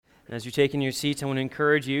As you're taking your seats, I want to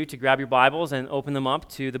encourage you to grab your Bibles and open them up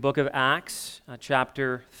to the book of Acts,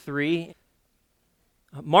 chapter 3.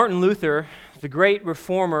 Martin Luther, the great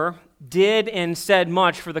reformer, did and said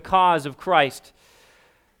much for the cause of Christ.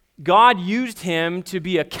 God used him to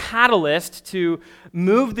be a catalyst to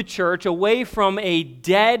move the church away from a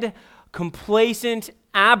dead, complacent,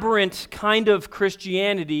 aberrant kind of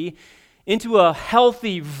Christianity into a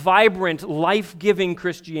healthy, vibrant, life-giving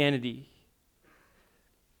Christianity.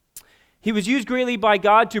 He was used greatly by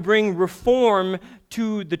God to bring reform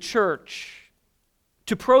to the church,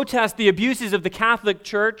 to protest the abuses of the Catholic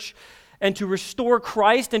Church, and to restore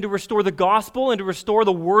Christ, and to restore the gospel, and to restore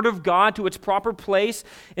the Word of God to its proper place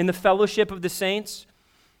in the fellowship of the saints.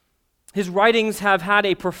 His writings have had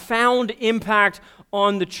a profound impact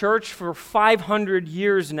on the church for 500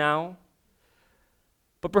 years now.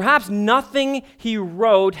 But perhaps nothing he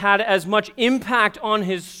wrote had as much impact on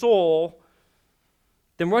his soul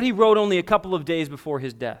than what he wrote only a couple of days before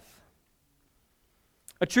his death.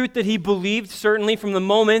 A truth that he believed certainly from the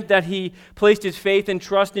moment that he placed his faith and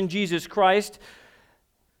trust in Jesus Christ.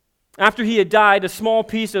 After he had died, a small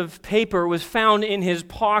piece of paper was found in his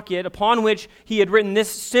pocket upon which he had written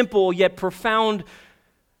this simple yet profound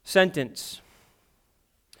sentence: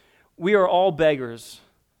 "We are all beggars.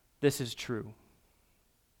 This is true."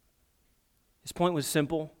 His point was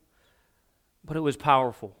simple, but it was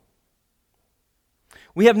powerful.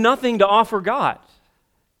 We have nothing to offer God.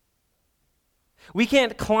 We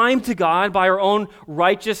can't climb to God by our own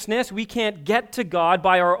righteousness. We can't get to God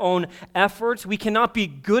by our own efforts. We cannot be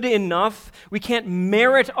good enough. We can't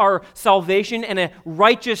merit our salvation and a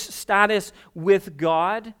righteous status with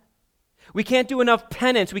God. We can't do enough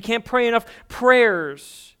penance. We can't pray enough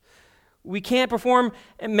prayers. We can't perform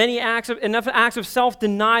enough acts of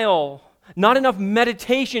self-denial. Not enough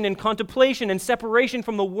meditation and contemplation and separation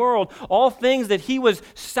from the world, all things that he was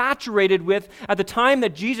saturated with at the time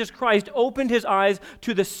that Jesus Christ opened his eyes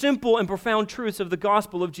to the simple and profound truths of the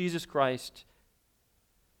gospel of Jesus Christ.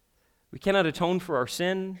 We cannot atone for our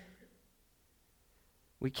sin.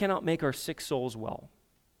 We cannot make our sick souls well.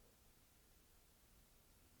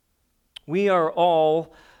 We are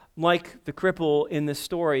all like the cripple in the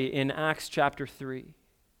story in Acts chapter 3.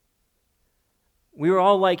 We were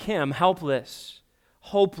all like him, helpless,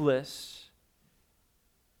 hopeless.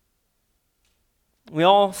 We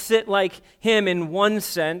all sit like him in one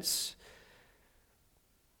sense.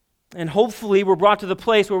 And hopefully we're brought to the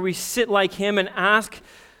place where we sit like him and ask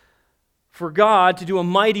for God to do a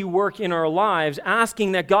mighty work in our lives,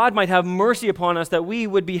 asking that God might have mercy upon us, that we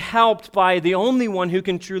would be helped by the only one who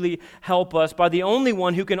can truly help us, by the only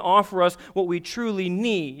one who can offer us what we truly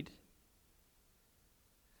need.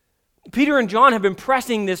 Peter and John have been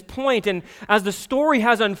pressing this point, and as the story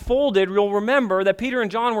has unfolded, you'll remember that Peter and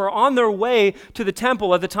John were on their way to the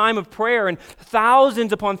temple at the time of prayer, and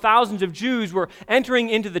thousands upon thousands of Jews were entering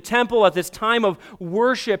into the temple at this time of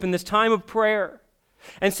worship and this time of prayer.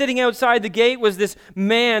 And sitting outside the gate was this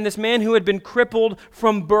man who had been crippled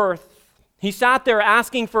from birth. He sat there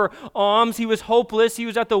asking for alms. He was hopeless. He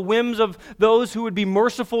was at the whims of those who would be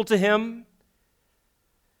merciful to him.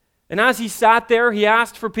 And as he sat there, he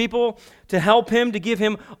asked for people to help him, to give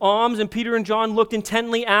him alms. And Peter and John looked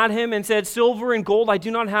intently at him and said, "Silver and gold I do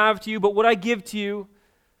not have to you, but what I give to you,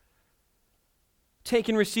 take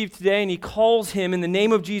and receive today." And he calls him in the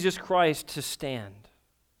name of Jesus Christ to stand.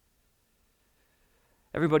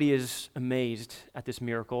 Everybody is amazed at this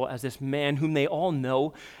miracle as this man, whom they all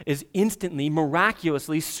know, is instantly,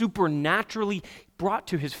 miraculously, supernaturally brought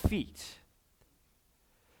to his feet.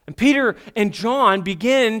 And Peter and John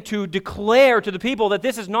begin to declare to the people that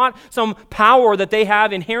this is not some power that they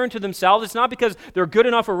have inherent to themselves. It's not because they're good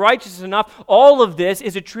enough or righteous enough. All of this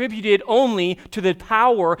is attributed only to the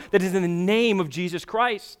power that is in the name of Jesus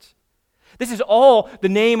Christ. This is all the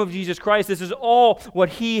name of Jesus Christ. This is all what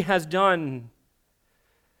he has done.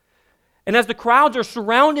 And as the crowds are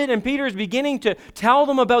surrounded and Peter is beginning to tell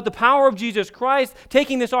them about the power of Jesus Christ,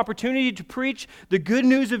 taking this opportunity to preach the good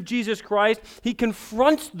news of Jesus Christ, he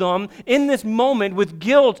confronts them in this moment with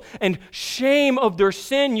guilt and shame of their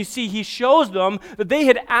sin. You see, he shows them that they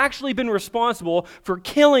had actually been responsible for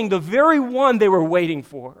killing the very one they were waiting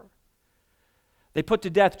for. They put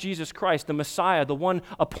to death Jesus Christ, the Messiah, the one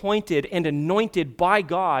appointed and anointed by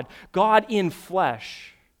God, God in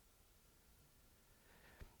flesh.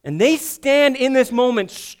 And they stand in this moment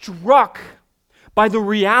struck by the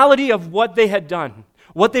reality of what they had done,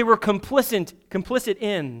 what they were complicit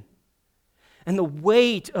in. And the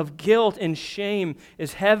weight of guilt and shame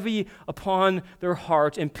is heavy upon their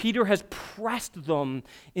hearts, and Peter has pressed them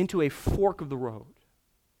into a fork of the road.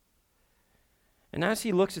 And as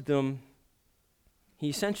he looks at them, He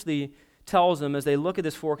essentially tells them as they look at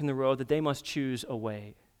this fork in the road that they must choose a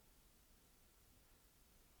way.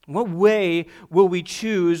 What way will we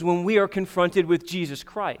choose when we are confronted with Jesus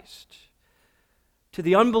Christ? To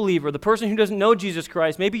the unbeliever, the person who doesn't know Jesus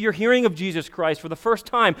Christ, maybe you're hearing of Jesus Christ for the first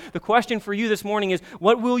time. The question for you this morning is,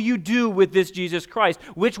 what will you do with this Jesus Christ?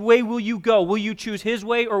 Which way will you go? Will you choose his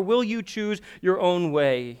way or will you choose your own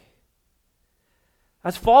way?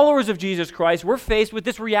 As followers of Jesus Christ, we're faced with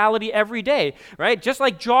this reality every day, right? Just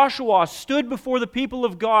like Joshua stood before the people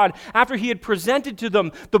of God after he had presented to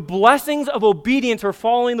them the blessings of obedience for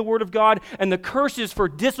following the Word of God and the curses for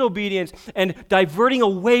disobedience and diverting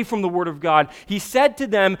away from the Word of God. He said to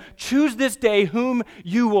them, choose this day whom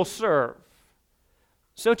you will serve.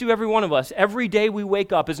 So to every one of us, every day we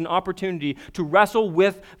wake up is an opportunity to wrestle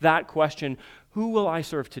with that question, who will I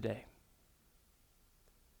serve today?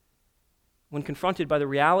 When confronted by the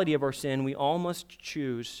reality of our sin, we all must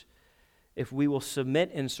choose if we will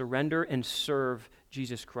submit and surrender and serve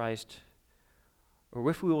Jesus Christ, or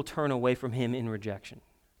if we will turn away from him in rejection.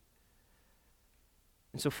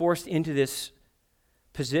 And so forced into this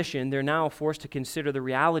position, they're now forced to consider the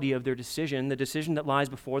reality of their decision, the decision that lies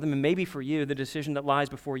before them, and maybe for you, the decision that lies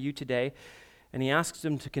before you today. And he asks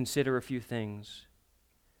them to consider a few things.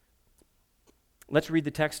 Let's read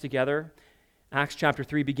the text together. Acts chapter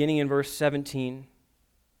 3, beginning in verse 17.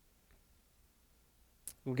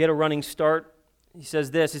 We'll get a running start. He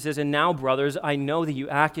says this, he says, and now, brothers, I know that you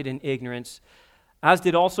acted in ignorance, as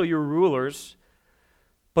did also your rulers.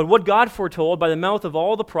 But what God foretold by the mouth of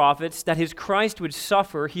all the prophets, that his Christ would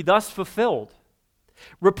suffer, he thus fulfilled.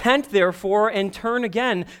 Repent, therefore, and turn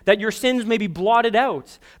again, that your sins may be blotted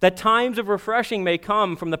out, that times of refreshing may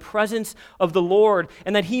come from the presence of the Lord,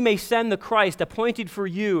 and that he may send the Christ appointed for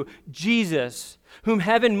you, Jesus, whom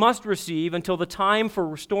heaven must receive until the time for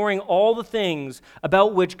restoring all the things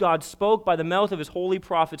about which God spoke by the mouth of his holy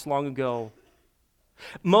prophets long ago.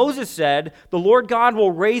 Moses said, the Lord God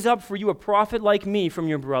will raise up for you a prophet like me from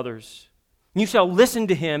your brothers. You shall listen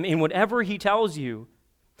to him in whatever he tells you.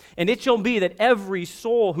 And it shall be that every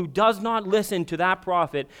soul who does not listen to that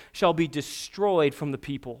prophet shall be destroyed from the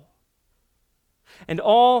people. And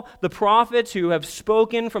all the prophets who have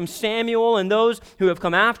spoken from Samuel and those who have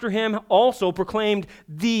come after him also proclaimed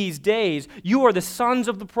these days, you are the sons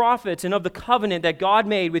of the prophets and of the covenant that God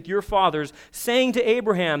made with your fathers, saying to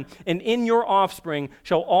Abraham, and in your offspring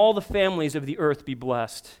shall all the families of the earth be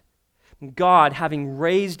blessed. God, having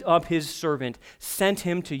raised up his servant, sent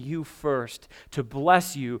him to you first to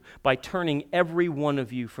bless you by turning every one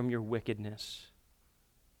of you from your wickedness.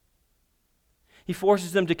 He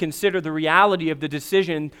forces them to consider the reality of the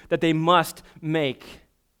decision that they must make.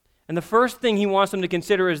 And the first thing he wants them to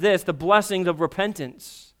consider is this, the blessings of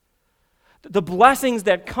repentance. The blessings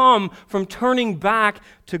that come from turning back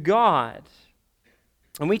to God.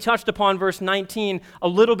 And we touched upon verse 19 a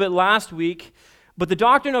little bit last week. But the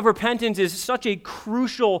doctrine of repentance is such a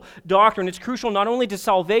crucial doctrine. It's crucial not only to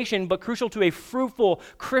salvation, but crucial to a fruitful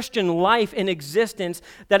Christian life and existence,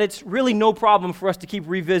 that it's really no problem for us to keep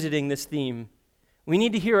revisiting this theme. We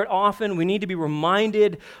need to hear it often. We need to be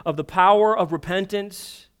reminded of the power of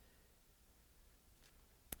repentance.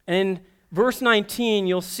 And in verse 19,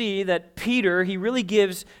 you'll see that Peter, he really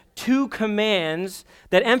gives two commands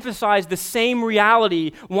that emphasize the same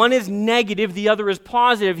reality. One is negative, the other is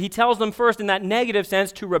positive. He tells them first in that negative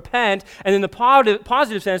sense to repent, and in the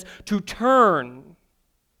positive sense to turn.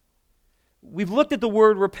 We've looked at the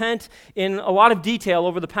word repent in a lot of detail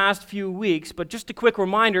over the past few weeks, but just a quick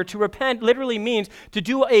reminder, to repent literally means to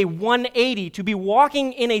do a 180, to be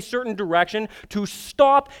walking in a certain direction, to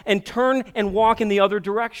stop and turn and walk in the other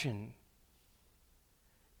direction.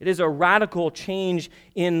 It is a radical change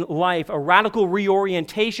in life, a radical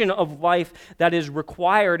reorientation of life that is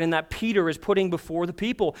required and that Peter is putting before the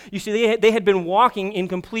people. You see, they had been walking in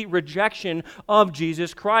complete rejection of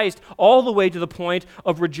Jesus Christ, all the way to the point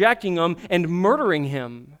of rejecting him and murdering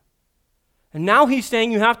him. And now he's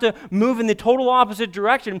saying you have to move in the total opposite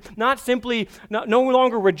direction, not no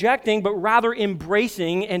longer rejecting, but rather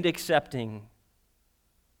embracing and accepting.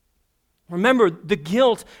 Remember, the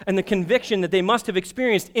guilt and the conviction that they must have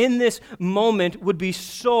experienced in this moment would be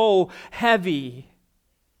so heavy.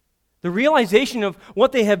 The realization of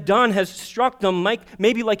what they have done has struck them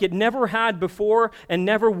maybe like it never had before and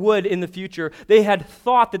never would in the future. They had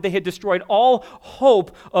thought that they had destroyed all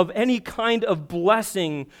hope of any kind of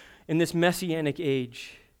blessing in this messianic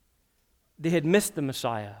age. They had missed the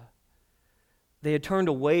Messiah. They had turned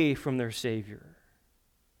away from their Savior.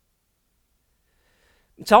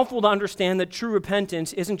 It's helpful to understand that true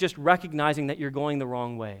repentance isn't just recognizing that you're going the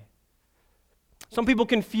wrong way. Some people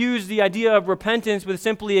confuse the idea of repentance with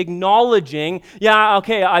simply acknowledging, yeah,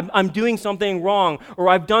 okay, I'm doing something wrong, or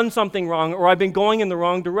I've done something wrong, or I've been going in the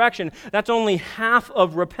wrong direction. That's only half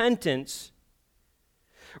of repentance.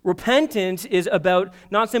 Repentance is about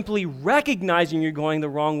not simply recognizing you're going the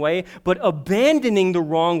wrong way, but abandoning the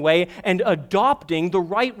wrong way and adopting the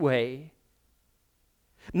right way.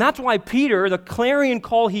 And that's why Peter, the clarion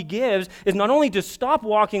call he gives, is not only to stop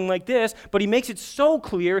walking like this, but he makes it so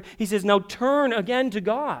clear. He says, now turn again to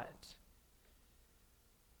God.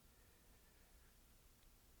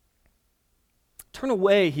 Turn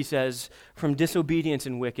away, he says, from disobedience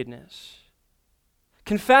and wickedness.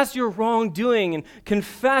 Confess your wrongdoing and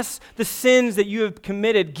confess the sins that you have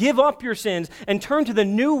committed. Give up your sins and turn to the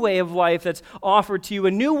new way of life that's offered to you,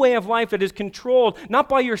 a new way of life that is controlled not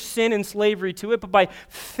by your sin and slavery to it, but by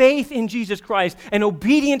faith in Jesus Christ and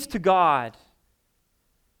obedience to God.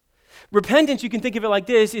 Repentance, you can think of it like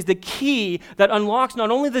this, is the key that unlocks not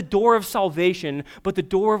only the door of salvation, but the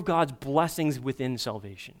door of God's blessings within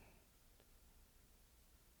salvation.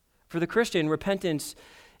 For the Christian, repentance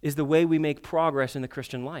is the way we make progress in the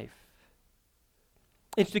Christian life.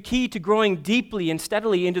 It's the key to growing deeply and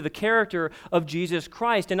steadily into the character of Jesus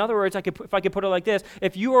Christ. In other words, if I could put it like this,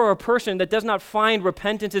 if you are a person that does not find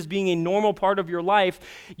repentance as being a normal part of your life,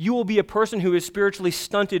 you will be a person who is spiritually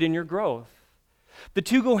stunted in your growth. The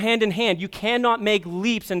two go hand in hand. You cannot make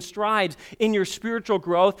leaps and strides in your spiritual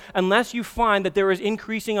growth unless you find that there is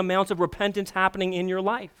increasing amounts of repentance happening in your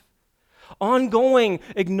life. Ongoing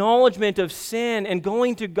acknowledgement of sin and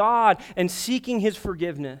going to God and seeking His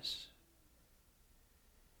forgiveness.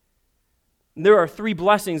 There are three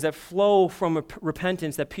blessings that flow from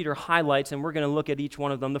repentance that Peter highlights, and we're going to look at each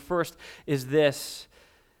one of them. The first is this,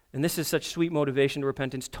 and this is such sweet motivation to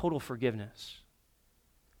repentance: total forgiveness.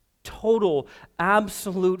 Total,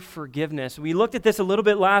 absolute forgiveness. We looked at this a little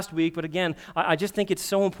bit last week, but again, I just think it's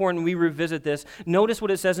so important we revisit this. Notice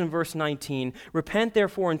what it says in verse 19. Repent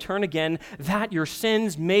therefore and turn again, that your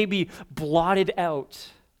sins may be blotted out.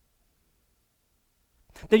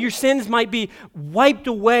 That your sins might be wiped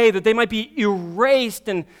away, that they might be erased.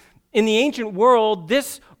 And in the ancient world,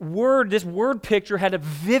 this word picture had a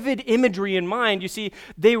vivid imagery in mind. You see,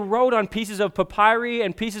 they wrote on pieces of papyri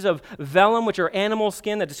and pieces of vellum, which are animal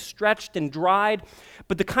skin that is stretched and dried.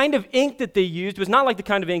 But the kind of ink that they used was not like the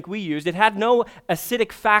kind of ink we used. It had no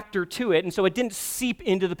acidic factor to it, and so it didn't seep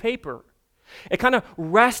into the paper. It kind of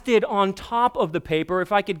rested on top of the paper.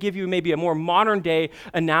 If I could give you maybe a more modern day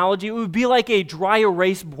analogy, it would be like a dry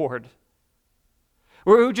erase board,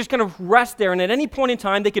 where it would just kind of rest there, and at any point in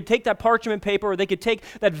time, they could take that parchment paper or they could take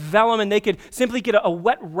that vellum and they could simply get a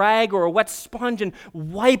wet rag or a wet sponge and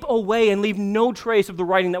wipe away and leave no trace of the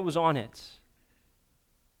writing that was on it.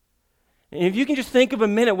 And if you can just think of a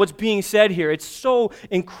minute what's being said here, it's so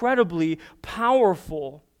incredibly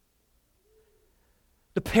powerful.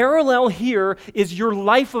 The parallel here is your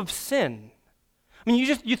life of sin. I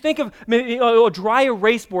mean, you think of maybe a dry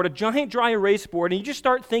erase board, a giant dry erase board, and you just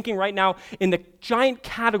start thinking right now in the giant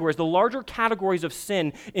categories, the larger categories of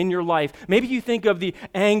sin in your life. Maybe you think of the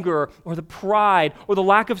anger or the pride or the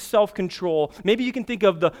lack of self-control. Maybe you can think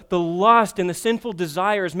of the lust and the sinful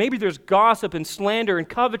desires. Maybe there's gossip and slander and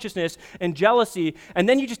covetousness and jealousy. And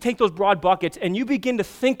then you just take those broad buckets and you begin to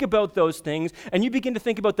think about those things, and you begin to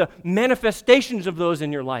think about the manifestations of those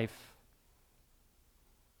in your life.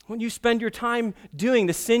 When you spend your time doing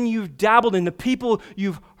the sin you've dabbled in, the people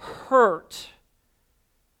you've hurt.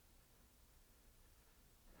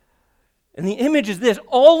 And the image is this: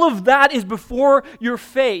 all of that is before your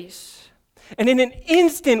face. And in an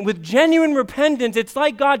instant, with genuine repentance, it's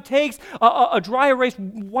like God takes a dry erase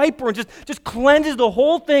wiper and just cleanses the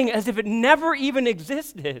whole thing as if it never even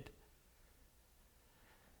existed.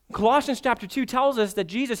 Colossians chapter 2 tells us that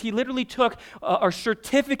Jesus, He literally took our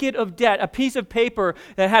certificate of debt, a piece of paper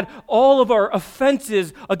that had all of our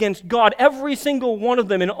offenses against God, every single one of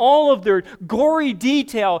them, in all of their gory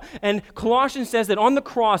detail. And Colossians says that on the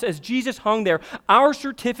cross, as Jesus hung there, our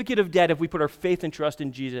certificate of debt, if we put our faith and trust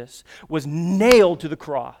in Jesus, was nailed to the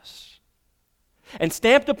cross. And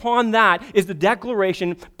stamped upon that is the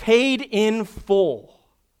declaration, paid in full.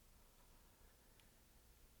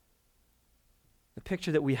 The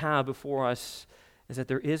picture that we have before us is that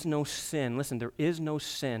there is no sin. Listen, there is no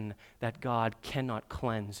sin that God cannot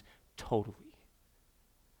cleanse totally.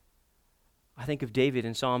 I think of David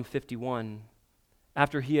in Psalm 51.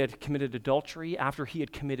 After he had committed adultery, after he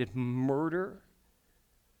had committed murder,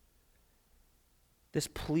 this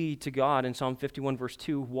plea to God in Psalm 51 verse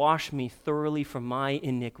 2, wash me thoroughly from my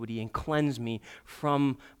iniquity and cleanse me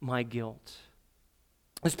from my guilt.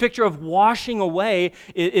 This picture of washing away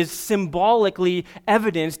is symbolically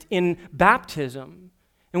evidenced in baptism.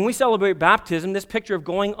 And when we celebrate baptism, this picture of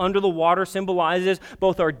going under the water symbolizes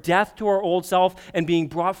both our death to our old self and being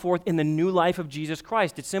brought forth in the new life of Jesus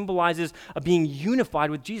Christ. It symbolizes being unified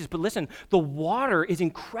with Jesus. But listen, the water is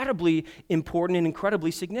incredibly important and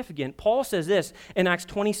incredibly significant. Paul says this in Acts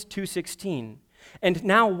 22:16. And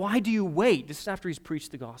now why do you wait? This is after he's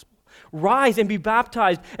preached the gospel. Rise and be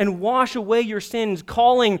baptized and wash away your sins,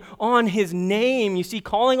 calling on his name. You see,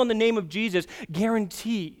 calling on the name of Jesus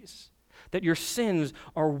guarantees that your sins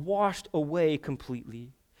are washed away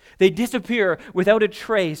completely. They disappear without a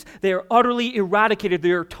trace. They are utterly eradicated.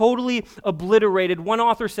 They are totally obliterated. One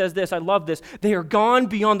author says this, I love this, they are gone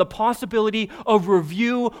beyond the possibility of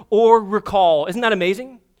review or recall. Isn't that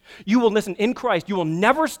amazing? You will listen, in Christ, you will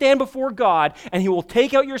never stand before God, and he will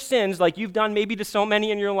take out your sins like you've done maybe to so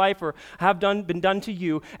many in your life or been done to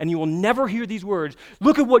you, and you will never hear these words,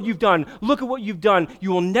 look at what you've done, look at what you've done.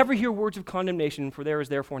 You will never hear words of condemnation, for there is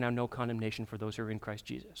therefore now no condemnation for those who are in Christ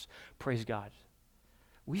Jesus. Praise God.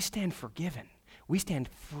 We stand forgiven. We stand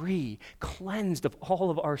free, cleansed of all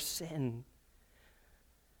of our sin.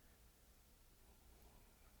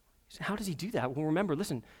 So how does he do that? Well, remember,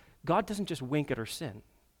 listen, God doesn't just wink at our sin.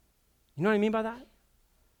 You know what I mean by that?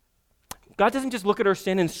 God doesn't just look at our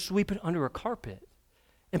sin and sweep it under a carpet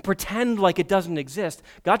and pretend like it doesn't exist.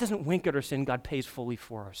 God doesn't wink at our sin. God pays fully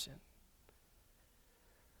for our sin.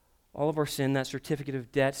 All of our sin, that certificate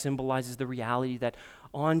of debt, symbolizes the reality that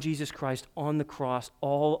on Jesus Christ, on the cross,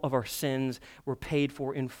 all of our sins were paid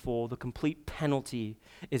for in full. The complete penalty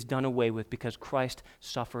is done away with because Christ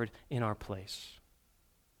suffered in our place.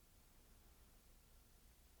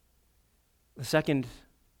 The second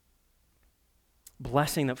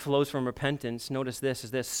blessing that flows from repentance, notice this,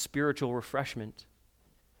 is this spiritual refreshment.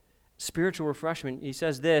 Spiritual refreshment. He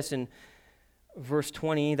says this in verse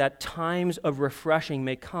 20, that times of refreshing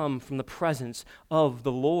may come from the presence of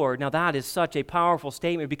the Lord. Now that is such a powerful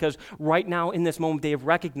statement because right now in this moment they have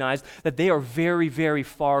recognized that they are very, very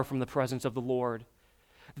far from the presence of the Lord.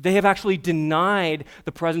 They have actually denied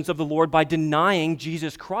the presence of the Lord by denying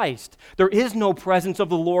Jesus Christ. There is no presence of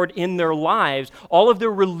the Lord in their lives. All of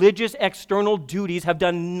their religious external duties have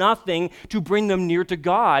done nothing to bring them near to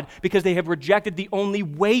God because they have rejected the only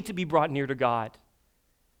way to be brought near to God.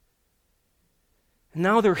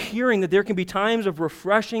 Now they're hearing that there can be times of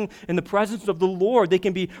refreshing in the presence of the Lord. They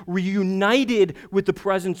can be reunited with the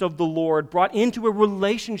presence of the Lord, brought into a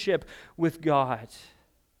relationship with God.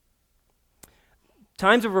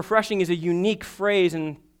 Times of refreshing is a unique phrase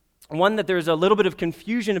and one that there's a little bit of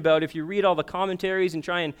confusion about if you read all the commentaries and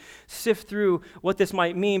try and sift through what this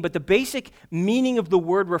might mean. But the basic meaning of the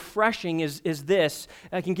word refreshing is this.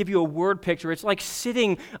 I can give you a word picture. It's like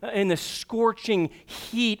sitting in the scorching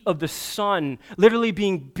heat of the sun, literally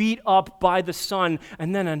being beat up by the sun,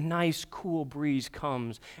 and then a nice cool breeze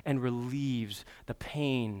comes and relieves the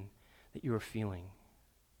pain that you are feeling.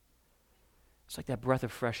 It's like that breath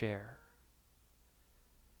of fresh air.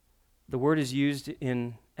 The word is used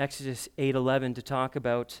in Exodus 8:11 to talk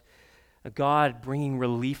about God bringing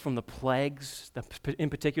relief from the plagues, in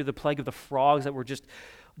particular the plague of the frogs that were just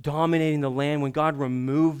dominating the land. When God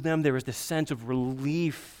removed them, there was this sense of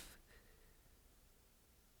relief.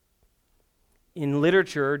 In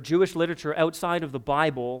literature, Jewish literature outside of the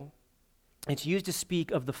Bible, it's used to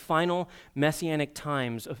speak of the final messianic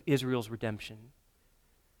times of Israel's redemption.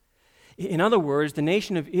 In other words, the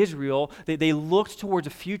nation of Israel, they looked towards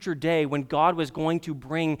a future day when God was going to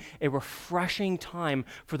bring a refreshing time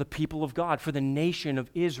for the people of God, for the nation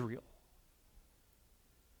of Israel.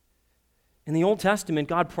 In the Old Testament,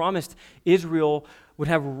 God promised Israel would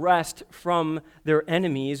have rest from their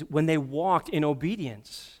enemies when they walked in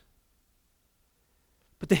obedience.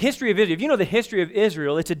 But the history of Israel, if you know the history of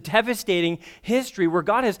Israel, it's a devastating history where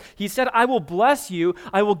He said, I will bless you,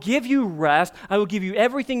 I will give you rest, I will give you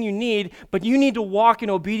everything you need, but you need to walk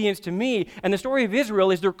in obedience to me. And the story of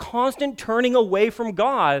Israel is their constant turning away from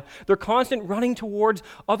God, their constant running towards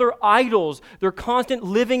other idols, their constant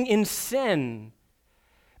living in sin.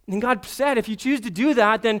 And God said, if you choose to do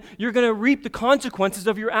that, then you're going to reap the consequences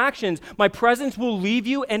of your actions. My presence will leave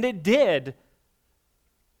you, and it did.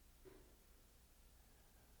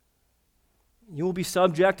 You will be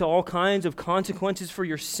subject to all kinds of consequences for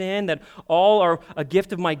your sin that all are a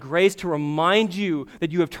gift of my grace to remind you that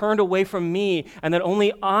you have turned away from me and that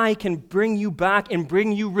only I can bring you back and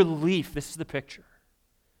bring you relief. This is the picture.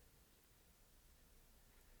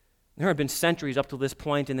 There have been centuries up to this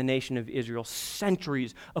point in the nation of Israel,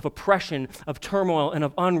 centuries of oppression, of turmoil, and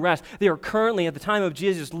of unrest. They are currently, at the time of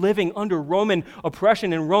Jesus, living under Roman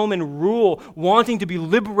oppression and Roman rule, wanting to be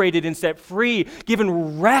liberated and set free,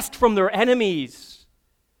 given rest from their enemies.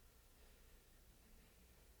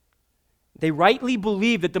 They rightly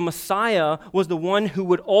believed that the Messiah was the one who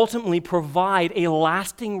would ultimately provide a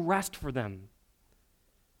lasting rest for them.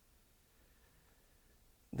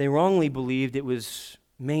 They wrongly believed it was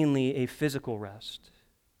mainly a physical rest.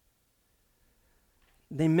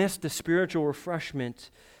 They missed the spiritual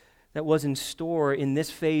refreshment that was in store in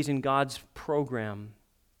this phase in God's program.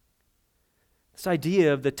 This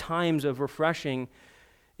idea of the times of refreshing,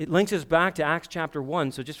 it links us back to Acts chapter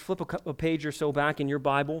 1. So just flip a page or so back in your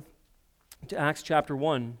Bible to Acts chapter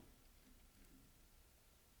 1.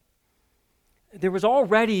 There was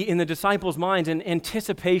already in the disciples' minds an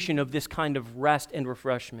anticipation of this kind of rest and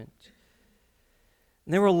refreshment.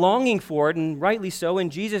 And they were longing for it, and rightly so,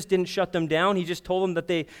 and Jesus didn't shut them down. He just told them that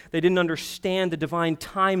they didn't understand the divine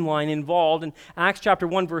timeline involved. In Acts chapter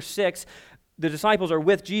 1, verse 6, the disciples are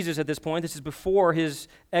with Jesus at this point. This is before his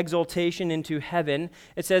exaltation into heaven.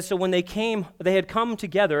 It says, so when they had come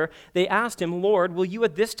together, they asked him, Lord, will you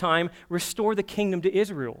at this time restore the kingdom to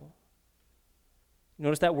Israel?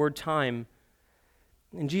 Notice that word time.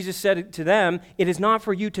 And Jesus said to them, it is not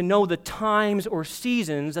for you to know the times or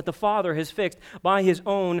seasons that the Father has fixed by his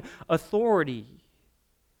own authority.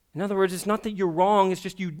 In other words, it's not that you're wrong, it's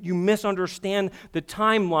just you misunderstand the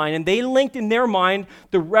timeline. And they linked in their mind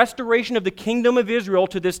the restoration of the kingdom of Israel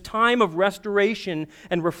to this time of restoration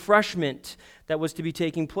and refreshment that was to be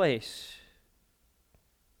taking place.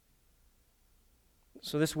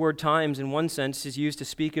 So this word times, in one sense, is used to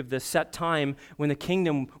speak of the set time when the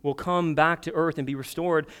kingdom will come back to earth and be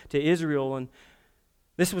restored to Israel. And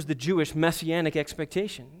this was the Jewish messianic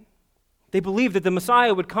expectation. They believed that the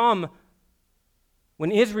Messiah would come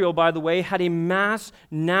when Israel, by the way, had a mass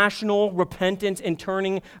national repentance and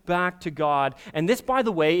turning back to God. And this, by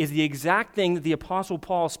the way, is the exact thing that the Apostle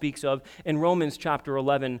Paul speaks of in Romans chapter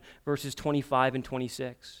 11, verses 25 and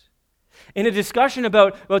 26. In a discussion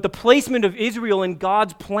about the placement of Israel in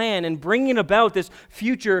God's plan and bringing about this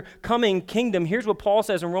future coming kingdom, here's what Paul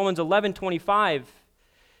says in Romans 11:25.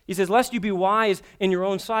 He says, lest you be wise in your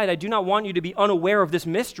own sight, I do not want you to be unaware of this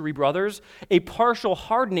mystery, brothers. A partial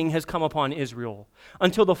hardening has come upon Israel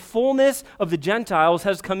until the fullness of the Gentiles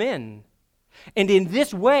has come in. And in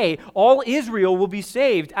this way, all Israel will be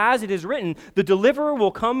saved. As it is written, the deliverer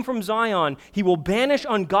will come from Zion. He will banish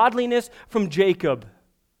ungodliness from Jacob.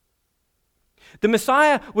 The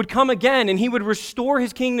Messiah would come again, and he would restore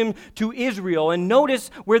his kingdom to Israel. And notice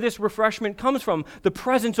where this refreshment comes from, the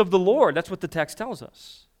presence of the Lord. That's what the text tells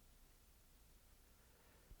us.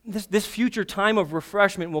 This future time of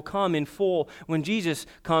refreshment will come in full when Jesus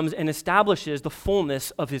comes and establishes the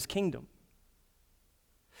fullness of his kingdom.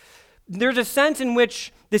 There's a sense in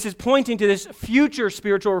which this is pointing to this future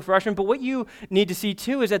spiritual refreshment, but what you need to see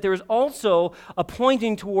too is that there is also a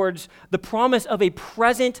pointing towards the promise of a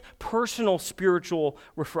present personal spiritual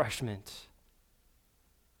refreshment.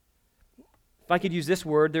 If I could use this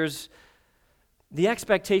word, there's the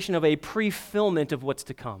expectation of a pre-fulfillment of what's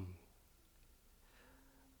to come.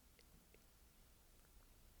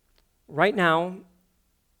 Right now,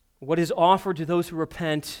 what is offered to those who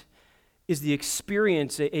repent is the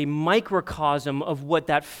experience, a microcosm of what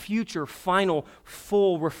that future, final,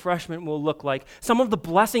 full refreshment will look like. Some of the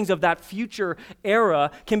blessings of that future era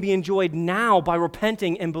can be enjoyed now by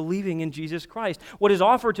repenting and believing in Jesus Christ. What is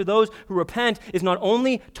offered to those who repent is not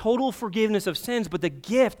only total forgiveness of sins, but the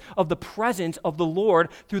gift of the presence of the Lord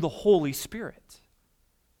through the Holy Spirit.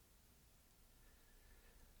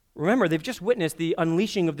 Remember, they've just witnessed the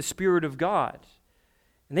unleashing of the Spirit of God.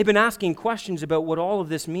 And they've been asking questions about what all of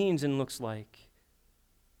this means and looks like.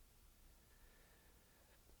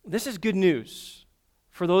 This is good news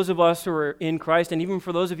for those of us who are in Christ, and even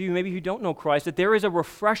for those of you maybe who don't know Christ, that there is a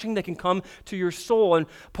refreshing that can come to your soul. And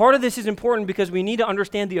part of this is important because we need to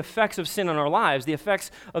understand the effects of sin on our lives, the effects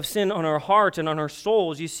of sin on our hearts and on our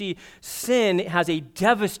souls. You see, sin has a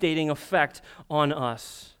devastating effect on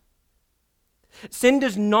us. Sin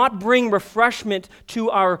does not bring refreshment to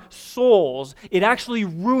our souls. It actually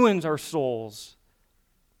ruins our souls.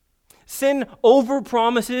 Sin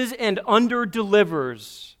overpromises and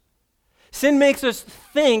underdelivers. Sin makes us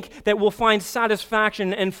think that we'll find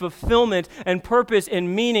satisfaction and fulfillment and purpose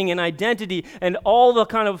and meaning and identity and all the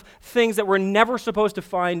kind of things that we're never supposed to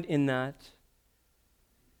find in that.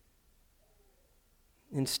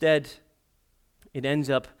 Instead, it ends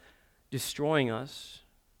up destroying us.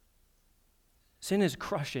 Sin is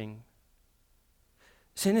crushing.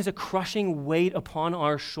 Sin is a crushing weight upon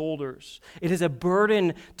our shoulders. It is a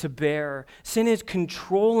burden to bear. Sin is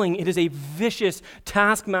controlling. It is a vicious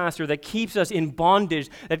taskmaster that keeps us in bondage,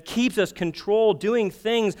 that keeps us controlled, doing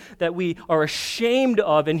things that we are ashamed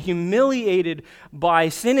of and humiliated by.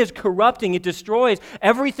 Sin is corrupting. It destroys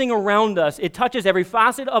everything around us. It touches every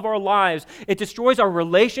facet of our lives. It destroys our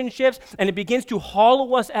relationships, and it begins to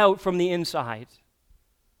hollow us out from the inside.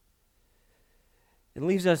 It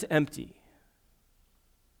leaves us empty.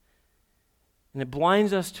 And it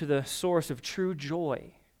blinds us to the source of true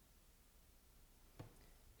joy.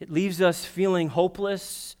 It leaves us feeling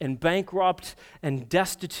hopeless and bankrupt and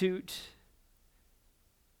destitute.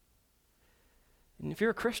 And if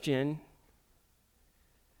you're a Christian,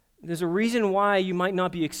 there's a reason why you might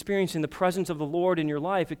not be experiencing the presence of the Lord in your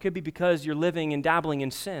life. It could be because you're living and dabbling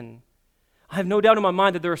in sin. I have no doubt in my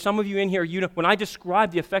mind that there are some of you in here, when I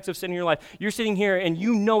describe the effects of sin in your life, you're sitting here and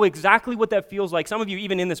you know exactly what that feels like. Some of you,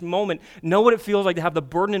 even in this moment, know what it feels like to have the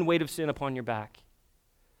burden and weight of sin upon your back.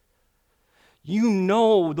 You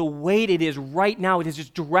know the weight it is right now. It is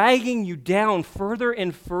just dragging you down further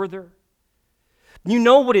and further. You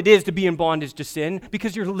know what it is to be in bondage to sin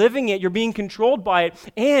because you're living it, you're being controlled by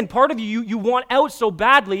it, and part of you want out so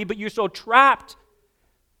badly, but you're so trapped.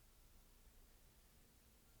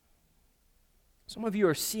 Some of you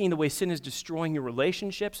are seeing the way sin is destroying your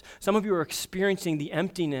relationships. Some of you are experiencing the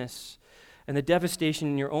emptiness and the devastation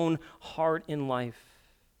in your own heart in life.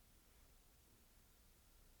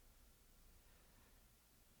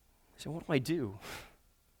 So what do I do?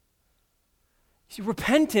 See,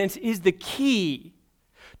 repentance is the key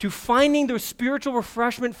to finding the spiritual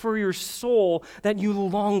refreshment for your soul that you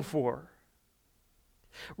long for.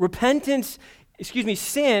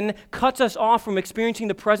 Sin cuts us off from experiencing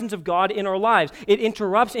the presence of God in our lives. It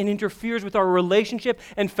interrupts and interferes with our relationship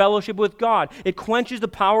and fellowship with God. It quenches the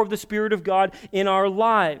power of the Spirit of God in our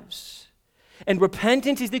lives. And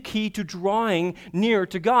repentance is the key to drawing near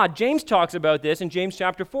to God. James talks about this in James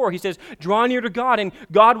chapter 4. He says, draw near to God and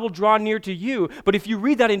God will draw near to you. But if you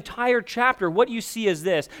read that entire chapter, what you see is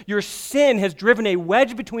this. Your sin has driven a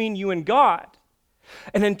wedge between you and God.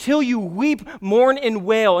 And until you weep, mourn, and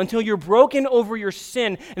wail, until you're broken over your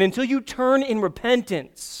sin, and until you turn in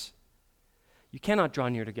repentance, you cannot draw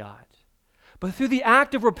near to God. But through the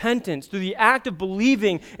act of repentance, through the act of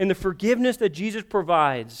believing in the forgiveness that Jesus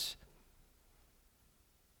provides,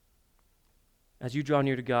 as you draw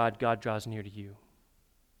near to God, God draws near to you.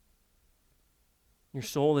 Your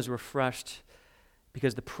soul is refreshed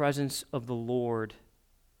because the presence of the Lord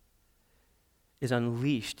is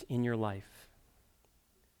unleashed in your life.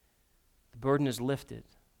 The burden is lifted.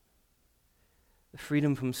 The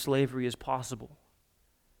freedom from slavery is possible.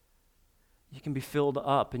 You can be filled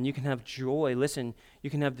up and you can have joy. Listen, you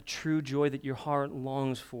can have the true joy that your heart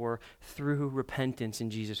longs for through repentance in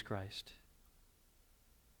Jesus Christ.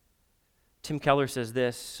 Tim Keller says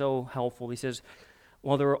this, so helpful. He says,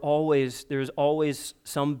 while there's always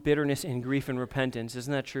some bitterness and grief and repentance.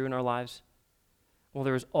 Isn't that true in our lives? Well,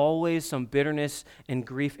 there is always some bitterness and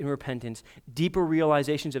grief and repentance. Deeper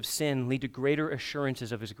realizations of sin lead to greater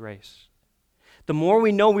assurances of His grace. The more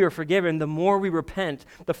we know we are forgiven, the more we repent,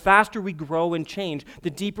 the faster we grow and change, the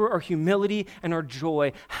deeper our humility and our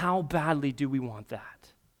joy. How badly do we want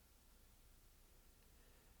that?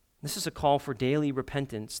 This is a call for daily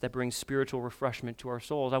repentance that brings spiritual refreshment to our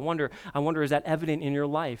souls. I wonder, is that evident in your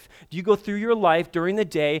life? Do you go through your life during the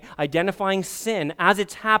day identifying sin as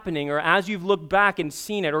it's happening or as you've looked back and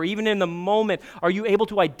seen it, or even in the moment, are you able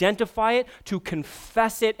to identify it, to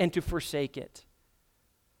confess it, and to forsake it?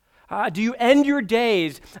 Do you end your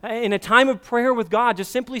days in a time of prayer with God, just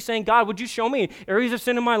simply saying, God, would you show me areas of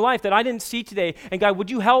sin in my life that I didn't see today? And God, would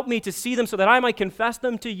you help me to see them so that I might confess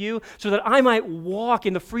them to you, so that I might walk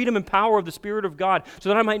in the freedom and power of the Spirit of God, so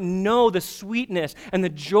that I might know the sweetness and the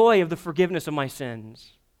joy of the forgiveness of my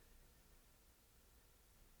sins?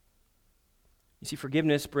 You see,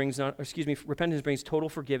 repentance brings total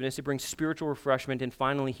forgiveness, it brings spiritual refreshment, and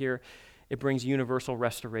finally here, it brings universal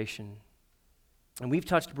restoration. And we've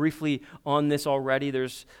touched briefly on this already.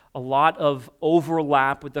 There's a lot of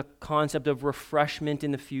overlap with the concept of refreshment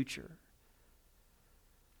in the future.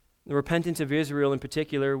 The repentance of Israel in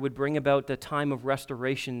particular would bring about the time of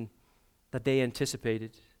restoration that they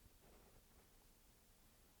anticipated.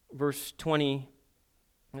 Verse 20,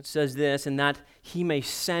 it says this, and that He may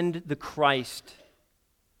send the Christ,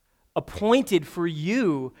 appointed for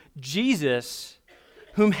you, Jesus,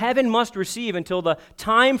 whom heaven must receive until the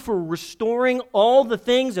time for restoring all the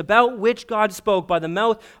things about which God spoke by the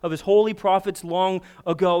mouth of His holy prophets long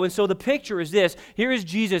ago. And so the picture is this. Here is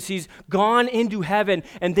Jesus. He's gone into heaven,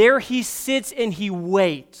 and there He sits and He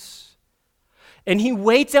waits. And he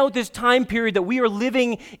waits out this time period that we are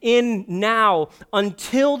living in now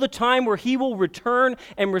until the time where he will return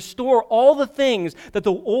and restore all the things that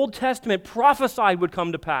the Old Testament prophesied would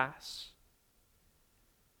come to pass.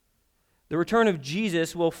 The return of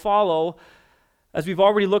Jesus will follow, as we've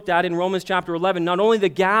already looked at in Romans chapter 11, not only the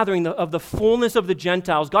gathering of the fullness of the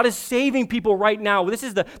Gentiles. God is saving people right now. This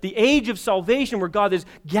is the age of salvation where God is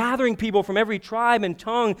gathering people from every tribe and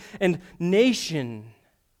tongue and nation.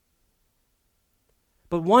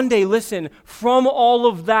 But one day, listen, from all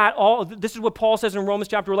of that, this is what Paul says in Romans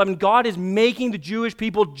chapter 11, God is making the Jewish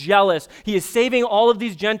people jealous. He is saving all of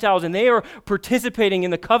these Gentiles, and they are participating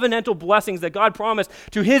in the covenantal blessings that God promised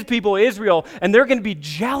to his people, Israel, and they're going to be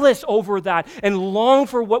jealous over that and long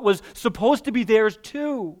for what was supposed to be theirs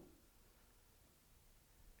too.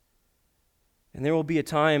 And there will be a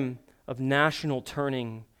time of national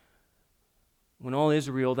turning when all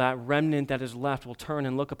Israel, that remnant that is left, will turn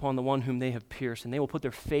and look upon the one whom they have pierced, and they will put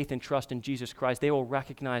their faith and trust in Jesus Christ. They will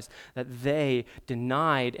recognize that they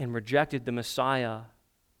denied and rejected the Messiah.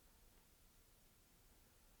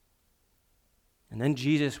 And then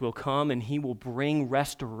Jesus will come and he will bring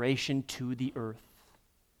restoration to the earth.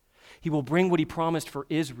 He will bring what he promised for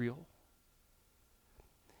Israel.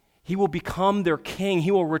 He will become their king.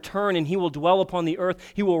 He will return and he will dwell upon the earth.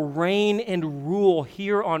 He will reign and rule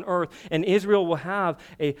here on earth. And Israel will have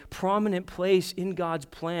a prominent place in God's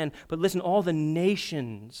plan. But listen, all the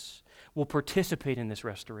nations will participate in this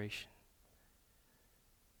restoration.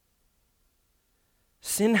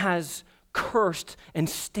 Sin has cursed and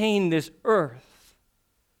stained this earth.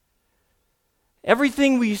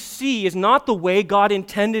 Everything we see is not the way God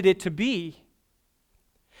intended it to be.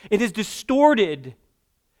 It is distorted.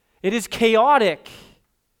 It is chaotic.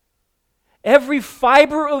 Every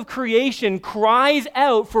fiber of creation cries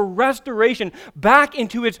out for restoration back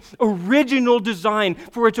into its original design,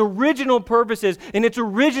 for its original purposes and its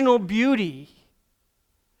original beauty.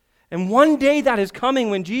 And one day that is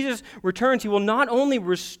coming when Jesus returns. He will not only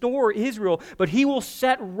restore Israel, but he will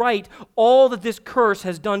set right all that this curse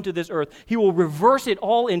has done to this earth. He will reverse it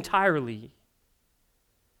all entirely.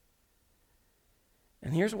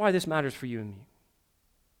 And here's why this matters for you and me.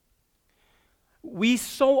 We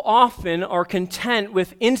so often are content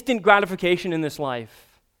with instant gratification in this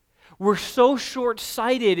life. We're so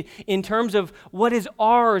short-sighted in terms of what is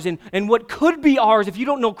ours and what could be ours if you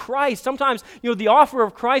don't know Christ. Sometimes, the offer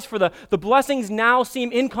of Christ for the blessings now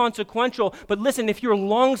seem inconsequential. But listen, if you're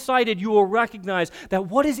long-sighted, you will recognize that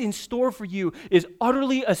what is in store for you is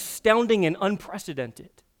utterly astounding and unprecedented.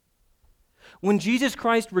 When Jesus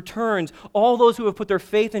Christ returns, all those who have put their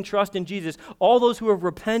faith and trust in Jesus, all those who have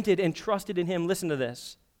repented and trusted in him, listen to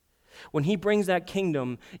this. When he brings that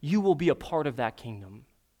kingdom, you will be a part of that kingdom.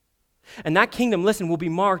 And that kingdom, listen, will be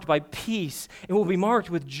marked by peace. It will be marked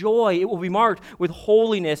with joy. It will be marked with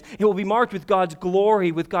holiness. It will be marked with God's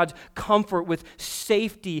glory, with God's comfort, with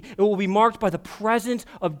safety. It will be marked by the presence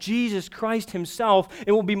of Jesus Christ himself.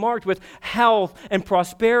 It will be marked with health and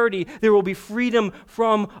prosperity. There will be freedom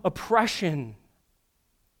from oppression.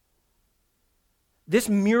 This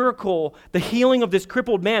miracle, the healing of this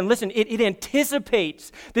crippled man, listen, it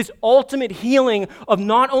anticipates this ultimate healing of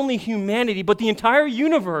not only humanity, but the entire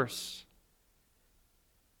universe.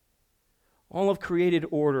 All of created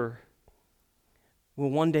order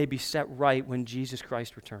will one day be set right when Jesus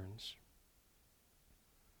Christ returns.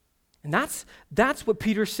 And that's what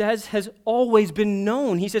Peter says has always been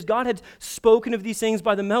known. He says God had spoken of these things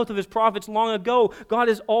by the mouth of his prophets long ago. God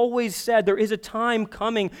has always said there is a time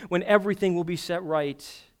coming when everything will be set right.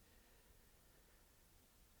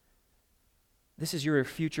 This is your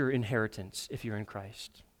future inheritance if you're in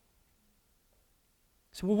Christ.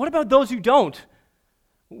 So, what about those who don't?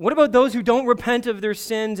 What about those who don't repent of their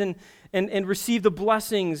sins and receive the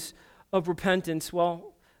blessings of repentance? Well,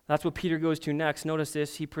 that's what Peter goes to next. Notice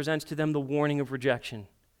this. He presents to them the warning of rejection.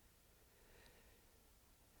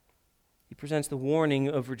 He presents the warning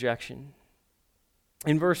of rejection.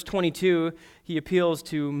 In verse 22, he appeals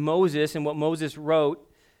to Moses and what Moses wrote.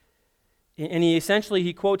 And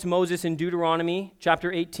he quotes Moses in Deuteronomy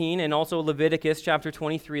chapter 18 and also Leviticus chapter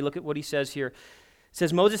 23. Look at what he says here. It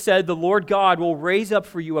says, Moses said, "The Lord God will raise up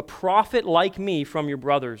for you a prophet like me from your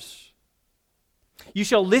brothers. You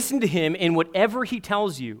shall listen to him in whatever he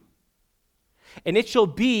tells you. And it shall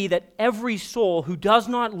be that every soul who does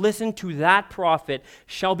not listen to that prophet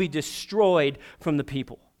shall be destroyed from the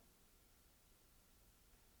people."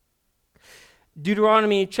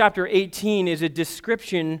 Deuteronomy chapter 18 is a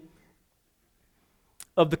description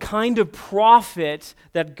of the kind of prophet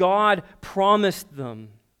that God promised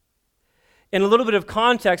them. And a little bit of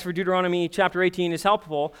context for Deuteronomy chapter 18 is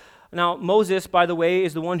helpful. Now, Moses, by the way,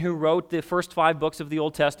 is the one who wrote the first 5 books of the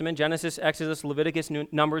Old Testament: Genesis, Exodus, Leviticus,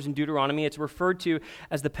 Numbers, and Deuteronomy. It's referred to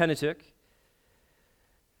as the Pentateuch.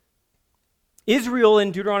 Israel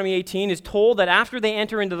in Deuteronomy 18 is told that after they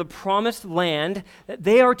enter into the promised land, that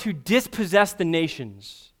they are to dispossess the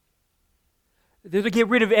nations. They're to get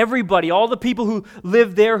rid of everybody, all the people who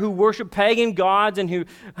live there, who worship pagan gods and who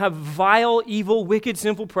have vile, evil, wicked,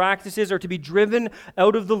 sinful practices, are to be driven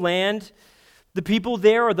out of the land. The people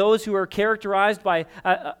there are those who are characterized by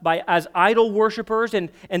as idol worshipers, and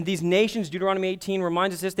these nations, Deuteronomy 18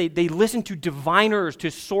 reminds us this, they listen to diviners, to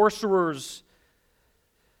sorcerers,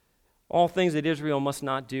 all things that Israel must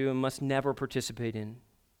not do and must never participate in.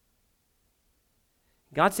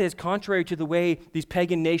 God says, contrary to the way these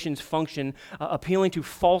pagan nations function, appealing to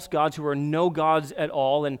false gods who are no gods at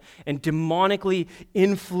all, and demonically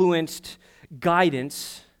influenced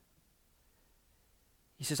guidance,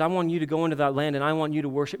 he says, I want you to go into that land, and I want you to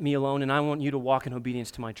worship me alone, and I want you to walk in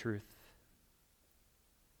obedience to my truth.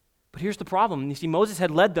 But here's the problem. You see, Moses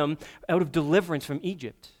had led them out of deliverance from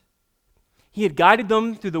Egypt. He had guided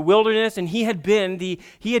them through the wilderness, and he had been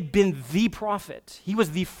the prophet. He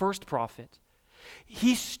was the first prophet.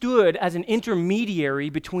 He stood as an intermediary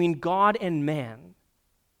between God and man.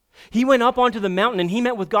 He went up onto the mountain and he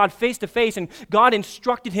met with God face to face, and God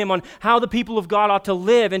instructed him on how the people of God ought to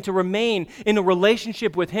live and to remain in a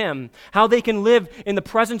relationship with him, how they can live in the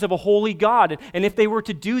presence of a holy God. And if they were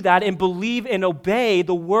to do that and believe and obey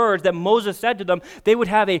the words that Moses said to them, they would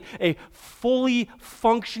have a fully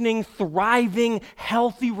functioning, thriving,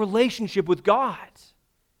 healthy relationship with God.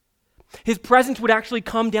 His presence would actually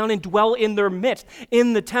come down and dwell in their midst,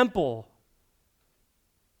 in the temple.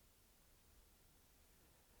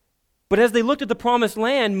 But as they looked at the promised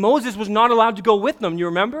land, Moses was not allowed to go with them, you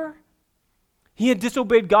remember? He had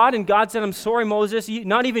disobeyed God, and God said, I'm sorry, Moses,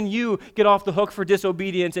 not even you get off the hook for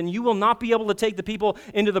disobedience, and you will not be able to take the people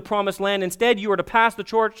into the promised land. Instead, you are to pass the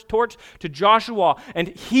torch to Joshua, and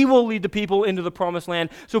he will lead the people into the promised land.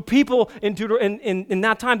 So people in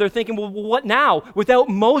that time, they're thinking, well, what now? Without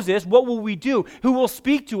Moses, what will we do? Who will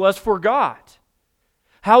speak to us for God?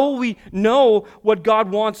 How will we know what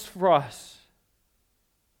God wants for us?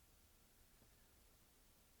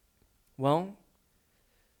 Well,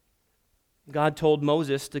 God told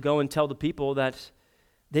Moses to go and tell the people that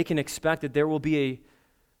they can expect that there will be a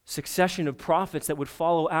succession of prophets that would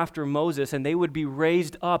follow after Moses, and they would be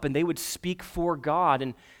raised up and they would speak for God.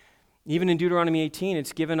 And even in Deuteronomy 18,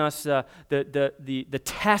 it's given us the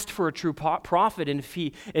test for a true prophet. And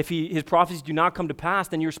if his prophecies do not come to pass,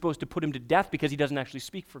 then you're supposed to put him to death because he doesn't actually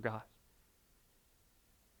speak for God.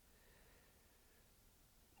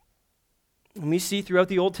 And we see throughout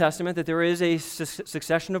the Old Testament that there is a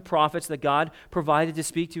succession of prophets that God provided to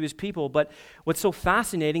speak to his people. But what's so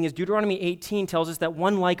fascinating is Deuteronomy 18 tells us that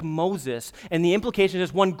one like Moses, and the implication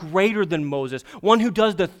is one greater than Moses, one who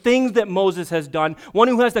does the things that Moses has done, one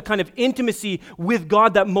who has the kind of intimacy with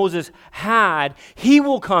God that Moses had, he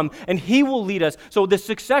will come and he will lead us. So the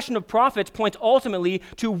succession of prophets points ultimately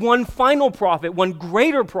to one final prophet, one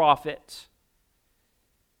greater prophet.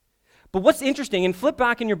 But what's interesting, and flip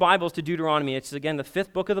back in your Bibles to Deuteronomy, it's again the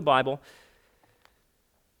 5th book of the Bible.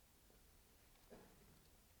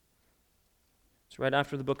 It's right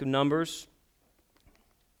after the book of Numbers.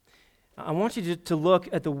 I want you to look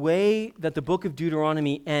at the way that the book of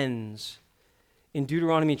Deuteronomy ends in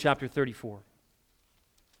Deuteronomy chapter 34.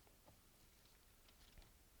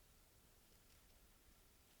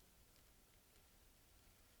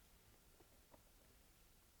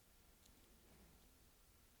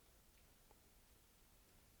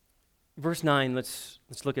 Verse 9, let's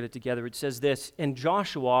look at it together. It says this, and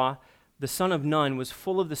Joshua, the son of Nun, was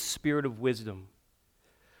full of the spirit of wisdom.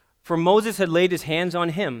 For Moses had laid his hands on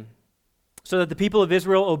him, so that the people of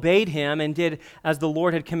Israel obeyed him and did as the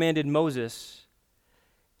Lord had commanded Moses.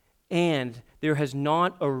 And there has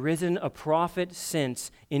not arisen a prophet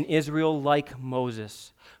since in Israel like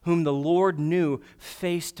Moses, whom the Lord knew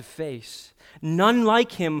face to face. None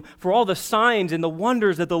like him for all the signs and the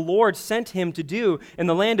wonders that the Lord sent him to do in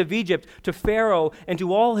the land of Egypt, to Pharaoh and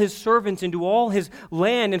to all his servants and to all his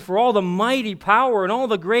land, and for all the mighty power and all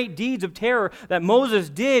the great deeds of terror that Moses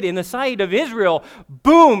did in the sight of Israel.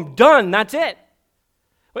 Boom, done, that's it.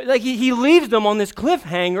 Like he leaves them on this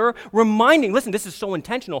cliffhanger, reminding, listen, this is so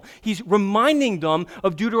intentional. He's reminding them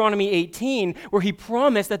of Deuteronomy 18, where he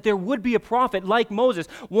promised that there would be a prophet like Moses,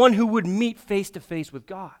 one who would meet face to face with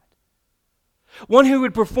God. One who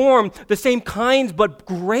would perform the same kinds but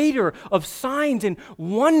greater of signs and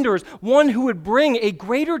wonders. One who would bring a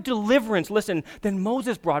greater deliverance, listen, than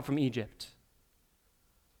Moses brought from Egypt.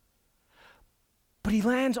 But he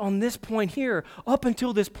lands on this point here. Up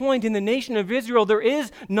until this point in the nation of Israel, there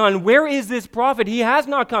is none. Where is this prophet? He has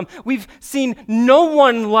not come. We've seen no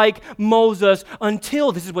one like Moses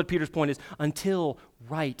until, this is what Peter's point is, until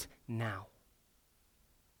right now.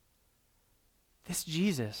 This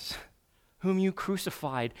Jesus, whom you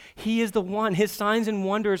crucified, he is the one. His signs and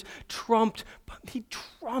wonders trumped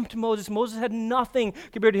Moses. Moses had nothing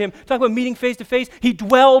compared to him. Talk about meeting face to face. He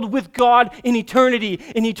dwelled with God in eternity,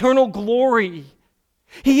 in eternal glory.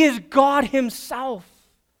 He is God himself.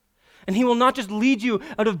 And he will not just lead you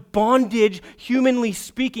out of bondage, humanly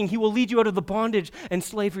speaking. He will lead you out of the bondage and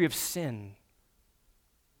slavery of sin.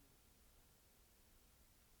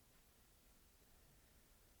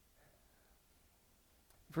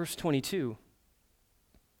 Verse 22.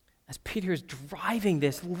 As Peter is driving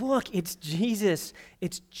this, look, it's Jesus.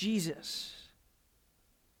 It's Jesus.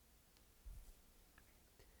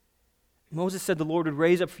 Moses said the Lord would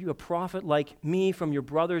raise up for you a prophet like me from your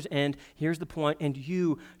brothers, and here's the point, and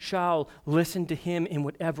you shall listen to him in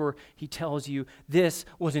whatever he tells you. This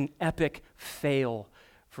was an epic fail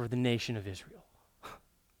for the nation of Israel.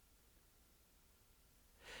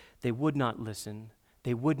 They would not listen.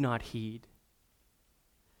 They would not heed.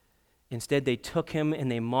 Instead, they took him and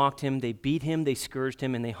they mocked him. They beat him, they scourged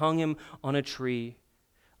him, and they hung him on a tree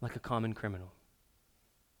like a common criminal.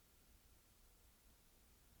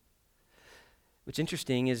 What's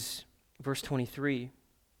interesting is verse 23.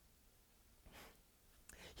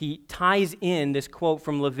 He ties in this quote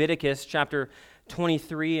from Leviticus chapter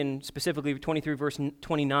 23 and specifically 23 verse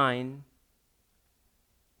 29.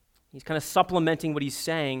 He's kind of supplementing what he's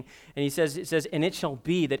saying, and it says, and it shall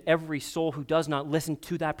be that every soul who does not listen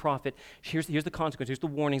to that prophet, here's the consequence, here's the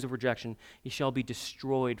warnings of rejection, he shall be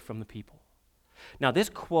destroyed from the people. Now, this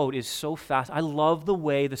quote is so fast. I love the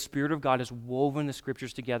way the Spirit of God has woven the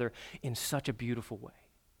Scriptures together in such a beautiful way.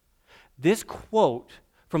 This quote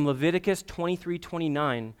from Leviticus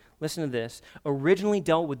 23:29, listen to this, originally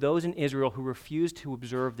dealt with those in Israel who refused to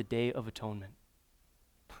observe the Day of Atonement.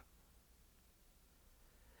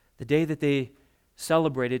 The day that they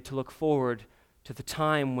celebrated to look forward to the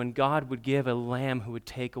time when God would give a lamb who would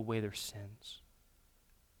take away their sins.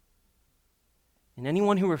 And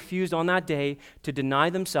anyone who refused on that day to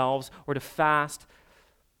deny themselves or to fast,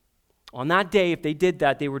 on that day, if they did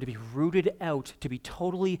that, they were to be rooted out, to be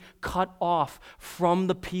totally cut off from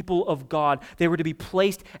the people of God. They were to be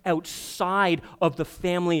placed outside of the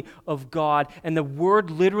family of God. And the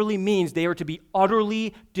word literally means they are to be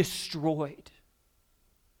utterly destroyed.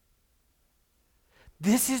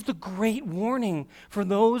 This is the great warning for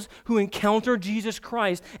those who encounter Jesus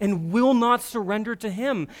Christ and will not surrender to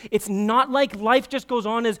him. It's not like life just goes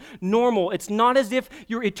on as normal. It's not as if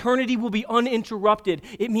your eternity will be uninterrupted.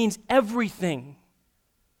 It means everything.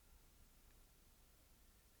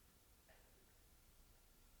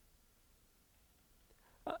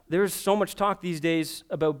 There's so much talk these days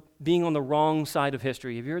about being on the wrong side of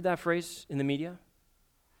history. Have you heard that phrase in the media?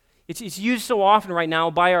 It's used so often right now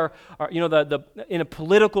by our in a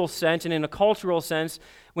political sense and in a cultural sense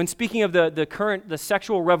when speaking of the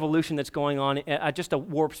sexual revolution that's going on at just a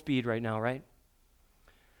warp speed right now, right?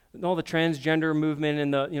 All the transgender movement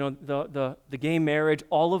and the gay marriage,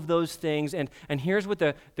 all of those things, and here's what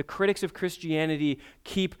the critics of Christianity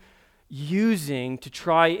keep using to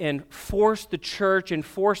try and force the church and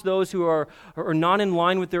force those who are not in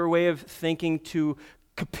line with their way of thinking to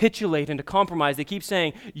capitulate and to compromise. They keep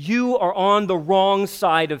saying, you are on the wrong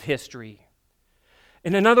side of history.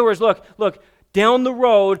 And in other words, look, down the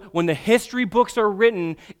road, when the history books are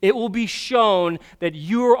written, it will be shown that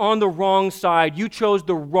you are on the wrong side. You chose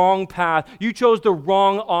the wrong path. You chose the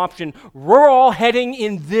wrong option. We're all heading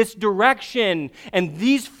in this direction. And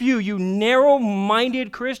these few, you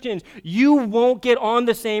narrow-minded Christians, you won't get on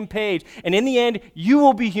the same page. And in the end, you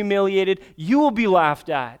will be humiliated. You will be laughed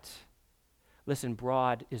at. Listen,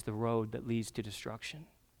 broad is the road that leads to destruction,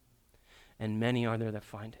 and many are there that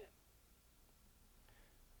find it.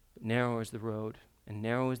 But narrow is the road, and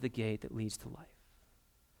narrow is the gate that leads to life.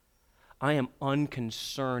 I am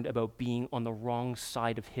unconcerned about being on the wrong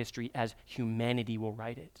side of history as humanity will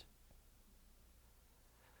write it.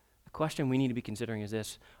 The question we need to be considering is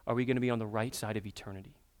this: are we going to be on the right side of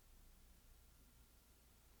eternity?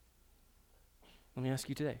 Let me ask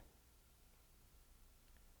you today.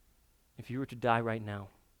 If you were to die right now,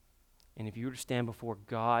 and if you were to stand before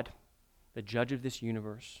God, the judge of this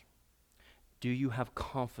universe, do you have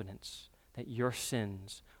confidence that your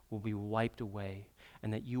sins will be wiped away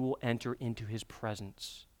and that you will enter into his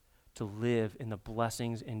presence to live in the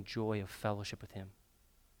blessings and joy of fellowship with him?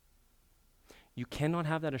 You cannot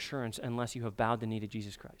have that assurance unless you have bowed the knee to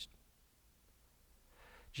Jesus Christ.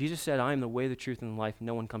 Jesus said, I am the way, the truth, and the life.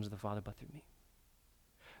 No one comes to the Father but through me.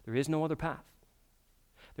 There is no other path.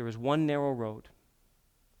 There is one narrow road.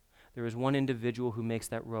 There is one individual who makes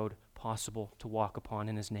that road possible to walk upon,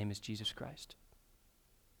 and his name is Jesus Christ.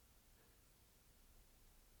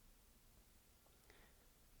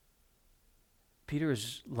 Peter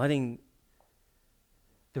is letting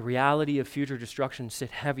the reality of future destruction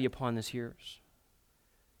sit heavy upon his hearers.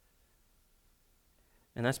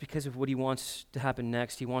 And that's because of what he wants to happen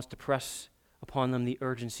next. He wants to press upon them the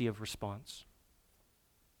urgency of response.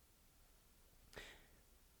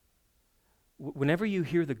 Whenever you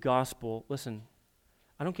hear the gospel, listen,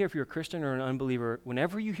 I don't care if you're a Christian or an unbeliever,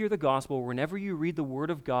 whenever you hear the gospel, whenever you read the Word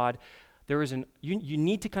of God, there is you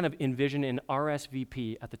need to kind of envision an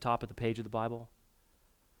RSVP at the top of the page of the Bible.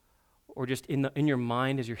 Or just in your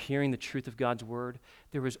mind as you're hearing the truth of God's Word.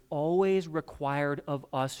 There is always required of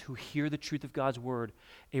us who hear the truth of God's Word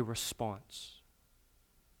a response.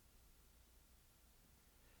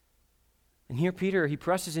 And here Peter, he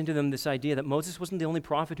presses into them this idea that Moses wasn't the only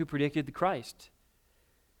prophet who predicted the Christ.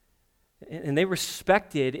 And they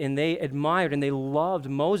respected and they admired and they loved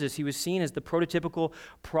Moses. He was seen as the prototypical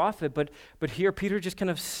prophet. But here Peter just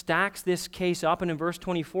kind of stacks this case up. And in verse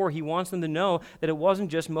 24, he wants them to know that it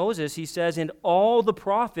wasn't just Moses. He says, and all the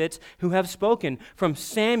prophets who have spoken, from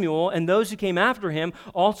Samuel and those who came after him,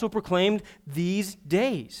 also proclaimed these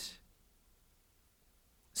days.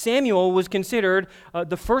 Samuel was considered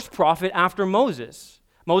the first prophet after Moses.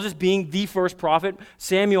 Moses being the first prophet,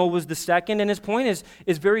 Samuel was the second, and his point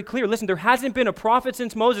is very clear. Listen, there hasn't been a prophet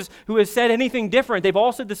since Moses who has said anything different. They've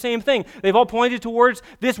all said the same thing. They've all pointed towards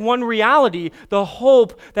this one reality, the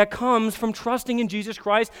hope that comes from trusting in Jesus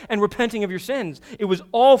Christ and repenting of your sins. It was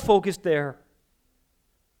all focused there.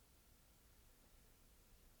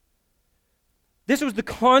 This was the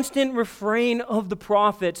constant refrain of the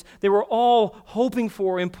prophets. They were all hoping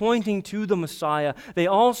for and pointing to the Messiah. They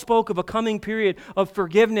all spoke of a coming period of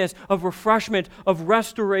forgiveness, of refreshment, of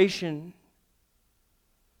restoration.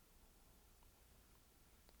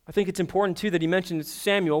 I think it's important, too, that he mentioned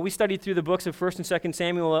Samuel. We studied through the books of 1st and 2nd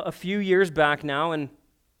Samuel a few years back now, and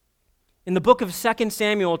in the book of 2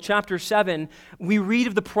 Samuel, chapter 7, we read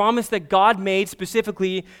of the promise that God made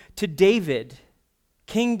specifically to David,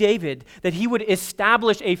 King David, that he would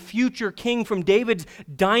establish a future king from David's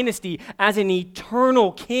dynasty as an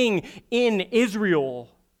eternal king in Israel.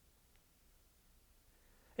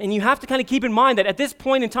 And you have to kind of keep in mind that at this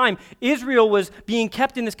point in time, Israel was being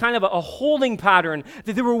kept in this kind of a holding pattern,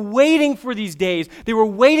 that they were waiting for these days. They were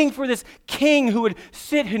waiting for this king who would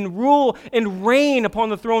sit and rule and reign upon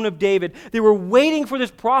the throne of David. They were waiting for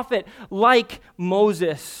this prophet like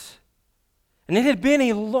Moses. And it had been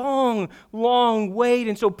a long, long wait.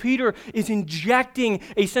 And so Peter is injecting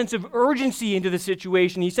a sense of urgency into the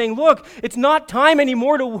situation. He's saying, look, it's not time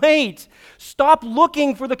anymore to wait. Stop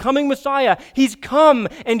looking for the coming Messiah. He's come,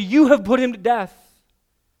 and you have put him to death.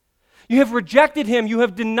 You have rejected him. You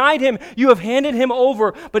have denied him. You have handed him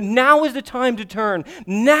over. But now is the time to turn.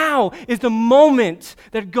 Now is the moment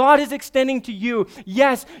that God is extending to you.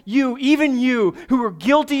 Yes, you, even you, who are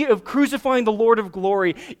guilty of crucifying the Lord of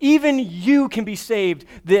glory, even you can be saved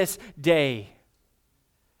this day.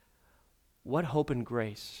 What hope and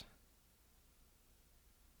grace.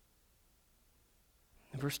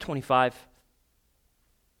 In verse 25,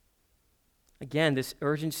 again, this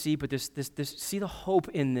urgency, but this see the hope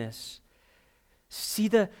in this. See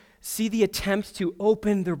the attempt to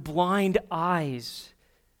open their blind eyes.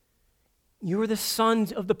 You are the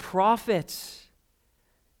sons of the prophets.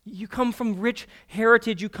 You come from rich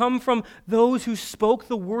heritage. You come from those who spoke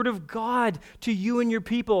the word of God to you and your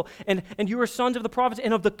people. And you are sons of the prophets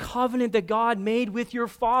and of the covenant that God made with your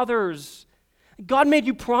fathers. God made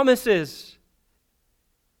you promises,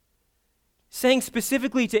 saying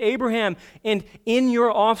specifically to Abraham, and in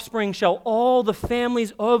your offspring shall all the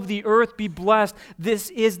families of the earth be blessed. This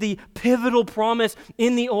is the pivotal promise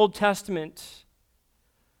in the Old Testament,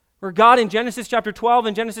 where God in Genesis chapter 12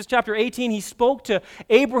 and Genesis chapter 18, he spoke to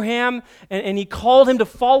Abraham and he called him to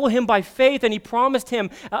follow him by faith, and he promised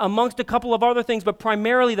him amongst a couple of other things, but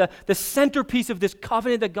primarily the centerpiece of this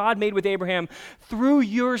covenant that God made with Abraham: through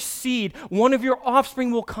your seed, one of your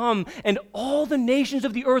offspring will come, and all the nations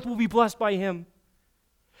of the earth will be blessed by him.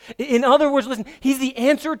 In other words, listen, he's the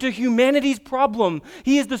answer to humanity's problem.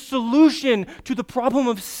 He is the solution to the problem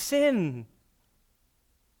of sin.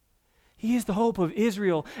 He is the hope of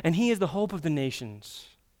Israel, and he is the hope of the nations.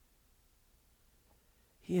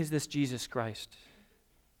 He is this Jesus Christ.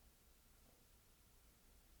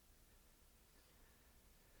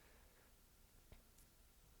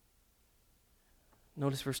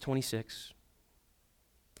 Notice verse 26.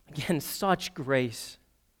 Again, such grace.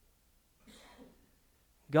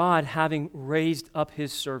 God, having raised up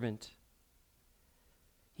his servant,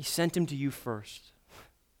 he sent him to you first.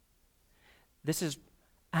 This is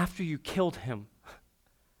after you killed him.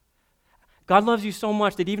 God loves you so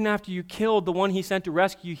much that even after you killed the one he sent to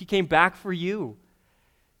rescue you, he came back for you.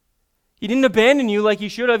 He didn't abandon you like he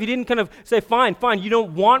should have. He didn't kind of say, fine, you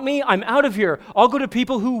don't want me? I'm out of here. I'll go to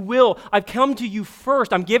people who will. I've come to you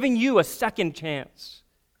first. I'm giving you a second chance.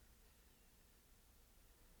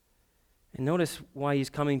 And notice why he's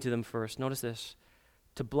coming to them first. Notice this,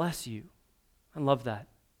 to bless you. I love that.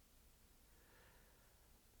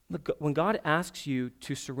 Look, when God asks you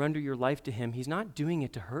to surrender your life to him, he's not doing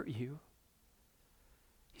it to hurt you.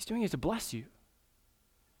 He's doing it to bless you.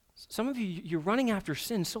 Some of you, you're running after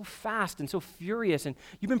sin so fast and so furious, and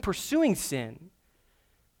you've been pursuing sin.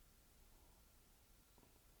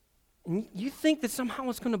 And you think that somehow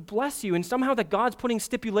it's going to bless you, and somehow that God's putting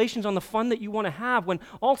stipulations on the fun that you want to have, when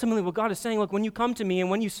ultimately what God is saying, look, when you come to me and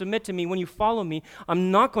when you submit to me, when you follow me,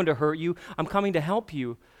 I'm not going to hurt you. I'm coming to help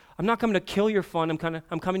you. I'm not coming to kill your fun.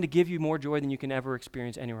 I'm coming to give you more joy than you can ever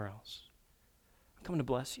experience anywhere else. I'm coming to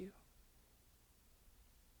bless you.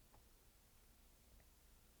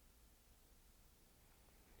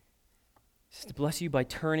 It's to bless you by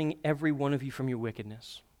turning every one of you from your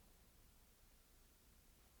wickedness.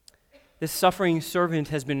 This suffering servant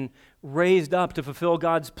has been raised up to fulfill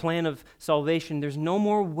God's plan of salvation. There's no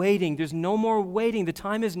more waiting. There's no more waiting. The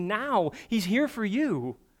time is now. He's here for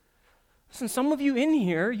you. Listen, some of you in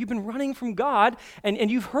here, you've been running from God, and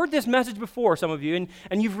you've heard this message before, some of you,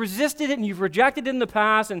 and you've resisted it, and you've rejected it in the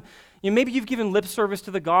past, and maybe you've given lip service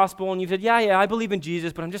to the gospel, and you've said, yeah, I believe in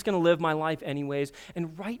Jesus, but I'm just going to live my life anyways.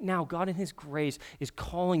 And right now, God in his grace is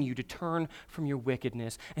calling you to turn from your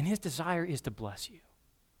wickedness, and his desire is to bless you.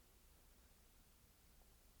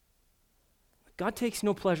 God takes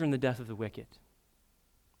no pleasure in the death of the wicked.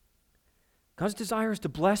 God's desire is to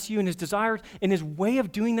bless you, and his desire, and his way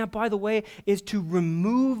of doing that, by the way, is to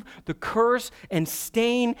remove the curse and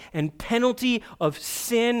stain and penalty of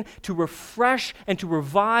sin, to refresh and to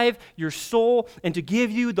revive your soul, and to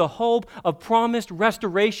give you the hope of promised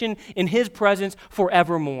restoration in his presence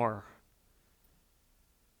forevermore.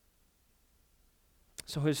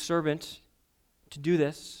 So his servant, to do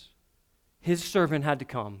this, his servant had to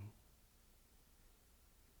come.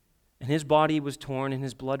 And his body was torn, and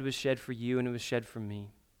his blood was shed for you, and it was shed for me.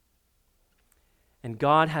 And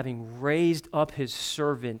God, having raised up his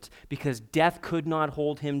servant, because death could not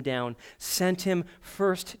hold him down, sent him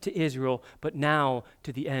first to Israel, but now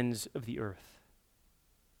to the ends of the earth.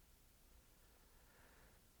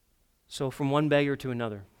 So from one beggar to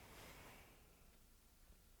another.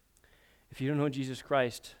 If you don't know Jesus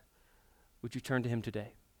Christ, would you turn to him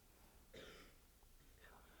today?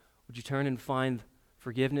 Would you turn and find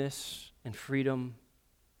forgiveness and freedom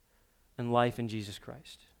and life in Jesus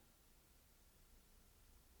Christ?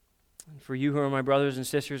 And for you who are my brothers and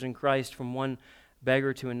sisters in Christ, from one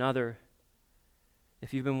beggar to another,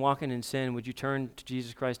 if you've been walking in sin, would you turn to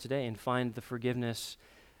Jesus Christ today and find the forgiveness,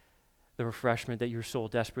 the refreshment that your soul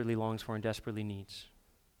desperately longs for and desperately needs?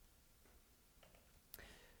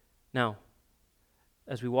 Now,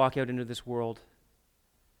 as we walk out into this world,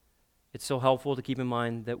 it's so helpful to keep in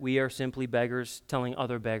mind that we are simply beggars telling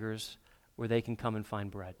other beggars where they can come and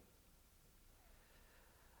find bread.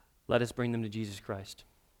 Let us bring them to Jesus Christ.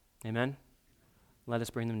 Amen? Let us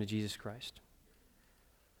bring them to Jesus Christ.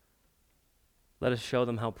 Let us show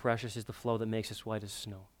them how precious is the flow that makes us white as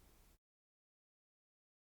snow.